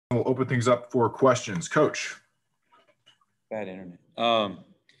open things up for questions. Coach. Bad internet. Not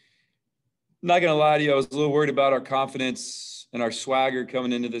going to lie to you, I was a little worried about our confidence and our swagger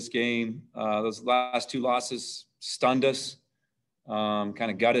coming into this game. Those last two losses stunned us, kind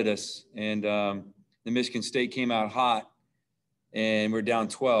of gutted us. And the Michigan State came out hot, and we're down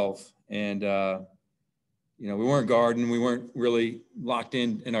 12. And, we weren't guarding. We weren't really locked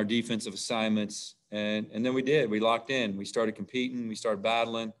in our defensive assignments. And then we did. We locked in. We started competing. We started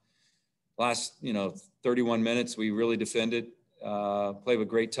battling. Last, 31 minutes, we really defended, played with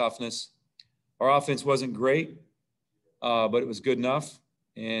great toughness. Our offense wasn't great, but it was good enough.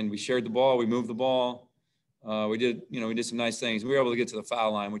 And we shared the ball. We moved the ball. We did some nice things. We were able to get to the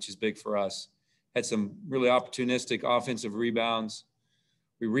foul line, which is big for us. Had some really opportunistic offensive rebounds.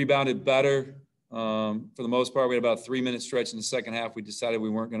 We rebounded better. For the most part, we had about a 3-minute stretch in the second half. We decided we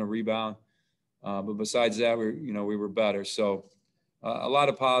weren't going to rebound. But besides that, we were better. So a lot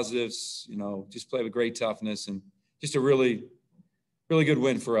of positives, just played with great toughness and just a really, really good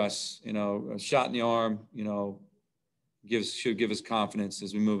win for us. A shot in the arm, should give us confidence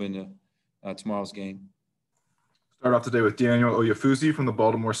as we move into tomorrow's game. Start off today with Daniel Oyefusi from the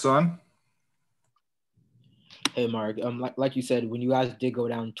Baltimore Sun. Hey, Mark. Like you said, when you guys did go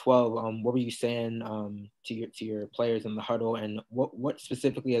down 12, what were you saying to your players in the huddle, and what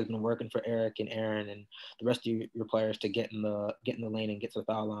specifically has been working for Eric and Aaron and the rest of your players to get in the lane and get to the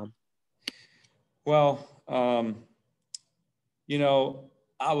foul line? Well, I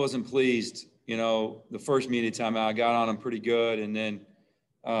wasn't pleased. The first media timeout, I got on them pretty good, and then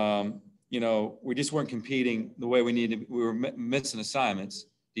we just weren't competing the way we needed. We were missing assignments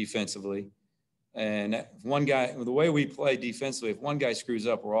defensively. And the way we play defensively, if one guy screws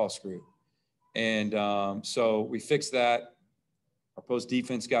up, we're all screwed. And so we fixed that. Our post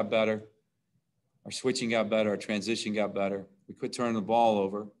defense got better. Our switching got better. Our transition got better. We quit turning the ball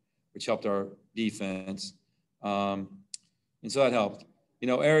over, which helped our defense. And so that helped.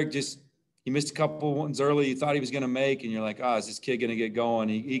 Eric he missed a couple ones early he thought he was going to make, and you're like, is this kid going to get going?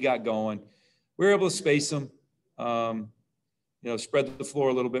 He got going. We were able to space him. Spread the floor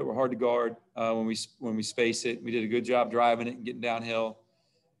a little bit. We're hard to guard when we space it. We did a good job driving it and getting downhill.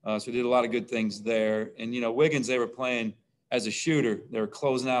 So we did a lot of good things there. And, Wiggins, they were playing as a shooter. They were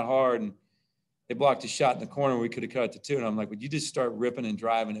closing out hard, and they blocked a shot in the corner. We could have cut it to 2. And I'm like, would you just start ripping and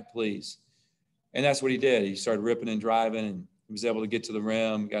driving it, please? And that's what he did. He started ripping and driving, and he was able to get to the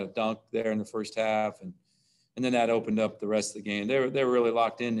rim, got a dunk there in the first half. And then that opened up the rest of the game. They were really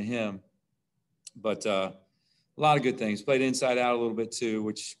locked into him. But a lot of good things. Played inside out a little bit too,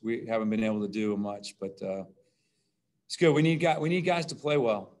 which we haven't been able to do much, but it's good. We need guys to play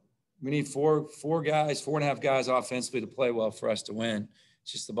well. We need four guys, 4.5 guys offensively to play well for us to win.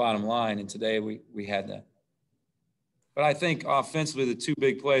 It's just the bottom line. And today we had that. But I think offensively, the 2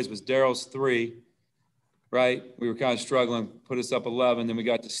 big plays was Daryl's 3, right? We were kind of struggling, put us up 11. Then we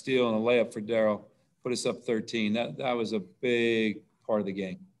got to steal and a layup for Daryl, put us up 13. That was a big part of the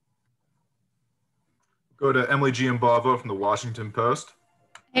game. Go to Emily Giambavo from the Washington Post.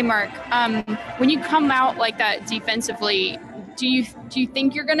 Hey, Mark. When you come out like that defensively, do you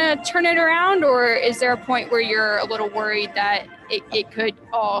think you're going to turn it around, or is there a point where you're a little worried that it could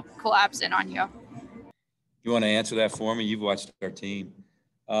all collapse in on you? You want to answer that for me? You've watched our team.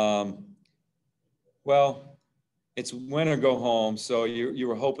 Well, it's win or go home. So you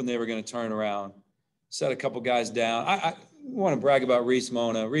were hoping they were going to turn around, set a couple guys down. I want to brag about Reese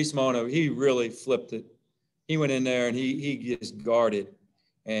Mona. Reese Mona, he really flipped it. He went in there and he just guarded,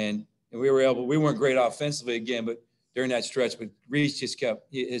 and we weren't great offensively again, but during that stretch, but Reese just kept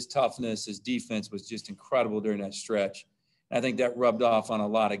his toughness, his defense was just incredible during that stretch. And I think that rubbed off on a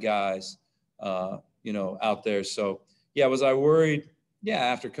lot of guys, out there. So yeah, was I worried? Yeah.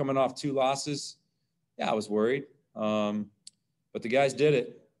 After coming off 2 losses, yeah, I was worried. But the guys did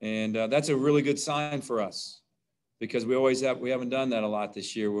it. And that's a really good sign for us, because we haven't done that a lot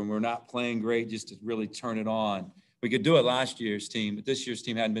this year when we're not playing great, just to really turn it on. We could do it last year's team, but this year's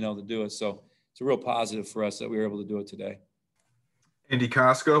team hadn't been able to do it. So it's a real positive for us that we were able to do it today. Andy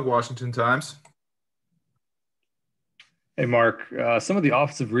Koska, Washington Times. Hey, Mark, some of the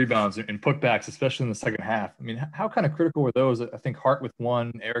offensive rebounds and putbacks, especially in the second half, I mean, how kind of critical were those? I think Hart with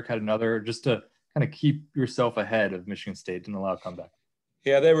 1, Eric had another, just to kind of keep yourself ahead of Michigan State and allow a comeback.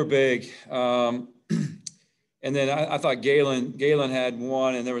 Yeah, they were big. And then I thought Galen had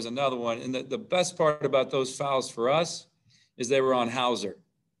 1, and there was another one. And the best part about those fouls for us is they were on Hauser.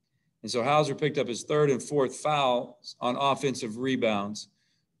 And so Hauser picked up his 3rd and 4th fouls on offensive rebounds.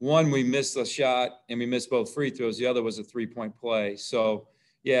 One, we missed a shot, and we missed both free throws. The other was a 3-point play. So,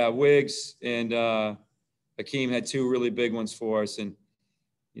 yeah, Wiggs and Hakeem had 2 really big ones for us. And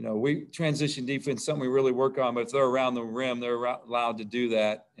we transition defense, something we really work on, but if they're around the rim, they're allowed to do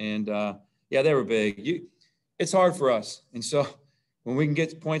that. And they were big. It's hard for us. And so when we can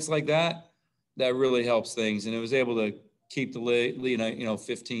get points like that, that really helps things. And it was able to keep the lead,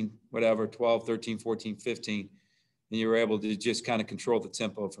 15, whatever, 12, 13, 14, 15. And you were able to just kind of control the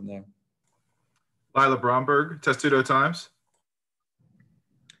tempo from there. Lila Bromberg, Testudo Times.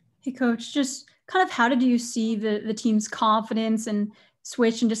 Hey, Coach, just kind of how did you see the team's confidence and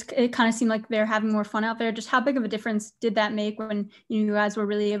switch, and just it kind of seemed like they're having more fun out there? Just how big of a difference did that make when you guys were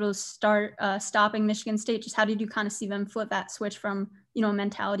really able to start stopping Michigan State? Just how did you kind of see them flip that switch from a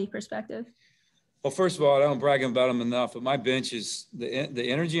mentality perspective? Well, first of all, I don't brag about them enough, but my bench is the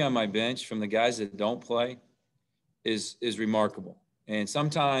energy on my bench from the guys that don't play is remarkable. And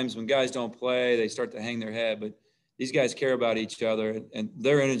sometimes when guys don't play, they start to hang their head, but these guys care about each other, and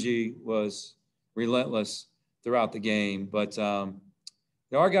their energy was relentless throughout the game. But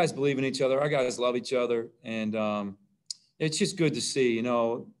our guys believe in each other. Our guys love each other. And it's just good to see,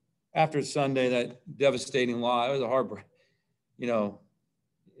 after Sunday, that devastating loss, it was a heartbreak,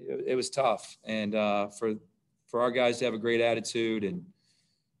 it was tough. And for our guys to have a great attitude and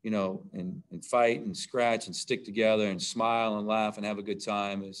fight and scratch and stick together and smile and laugh and have a good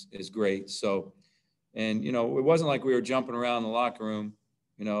time is great. So, and, it wasn't like we were jumping around the locker room.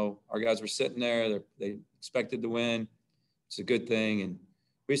 Our guys were sitting there. They expected to win. It's a good thing. And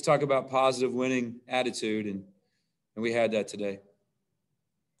we just talk about positive winning attitude, and we had that today.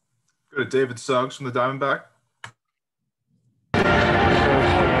 Go to David Suggs from the Diamondback.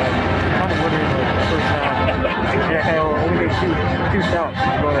 Only two shots.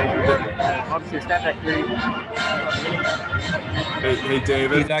 Obviously, it's not that great. Hey,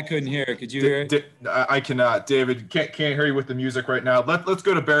 David. I couldn't hear it. Could you hear it? I cannot. David, can't hear you with the music right now. Let's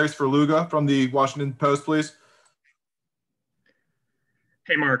go to Barry's for Luga from the Washington Post, please.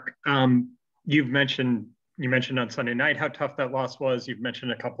 Hey, Mark. You mentioned on Sunday night how tough that loss was. You've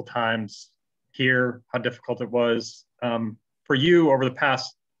mentioned a couple times here how difficult it was for you over the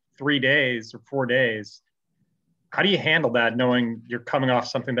past 3 days or 4 days. How do you handle that, knowing you're coming off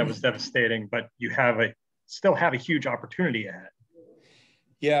something that was devastating, but you still have a huge opportunity ahead?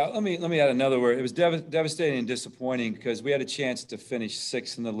 Yeah, let me add another word. It was devastating and disappointing because we had a chance to finish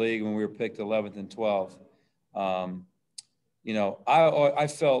 6th in the league when we were picked 11th and 12th. I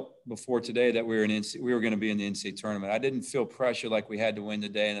felt before today that we were going to be in the NCAA tournament. I didn't feel pressure like we had to win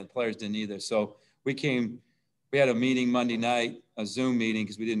today, and the players didn't either. So we had a meeting Monday night, a Zoom meeting,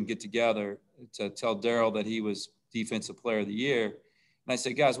 because we didn't get together, to tell Daryl that he was Defensive Player of the Year. And I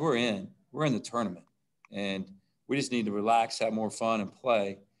said, guys, we're in the tournament, and we just need to relax, have more fun, and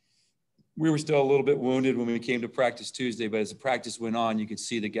play. We were still a little bit wounded when we came to practice Tuesday, but as the practice went on, you could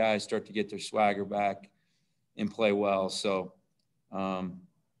see the guys start to get their swagger back and play well. So I'm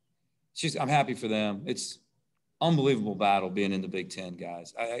happy for them. It's unbelievable battle being in the Big Ten,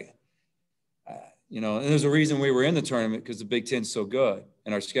 guys. And there's a reason we were in the tournament, because the Big Ten's so good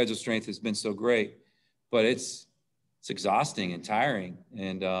and our schedule strength has been so great, but it's exhausting and tiring.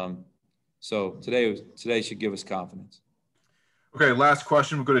 And so today should give us confidence. Okay, last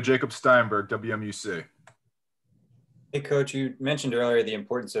question. We'll go to Jacob Steinberg, WMUC. Hey, Coach, you mentioned earlier the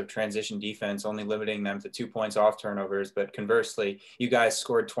importance of transition defense, only limiting them to 2 points off turnovers. But conversely, you guys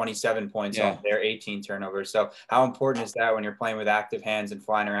scored 27 points off their 18 turnovers. So how important is that when you're playing with active hands and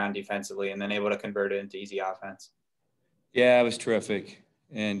flying around defensively and then able to convert it into easy offense? Yeah, it was terrific.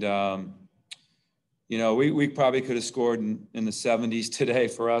 And, we probably could have scored in the 70s today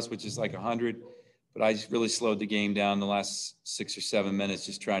for us, which is like 100. But I just really slowed the game down the last 6 or 7 minutes,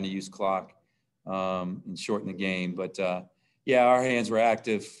 just trying to use clock and shorten the game. But our hands were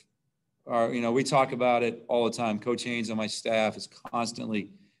active. We talk about it all the time. Coach Haynes on my staff is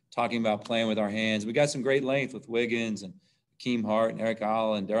constantly talking about playing with our hands. We got some great length with Wiggins and Akeem Hart and Eric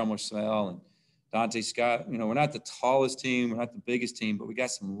Alla and Daryl Morsell and Dante Scott. We're not the tallest team, we're not the biggest team, but we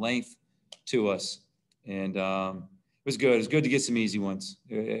got some length to us. And it was good. It was good to get some easy ones.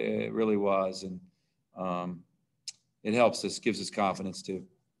 It really was. And it helps us, gives us confidence too.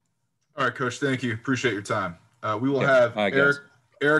 All right, Coach, thank you. Appreciate your time. We will have Eric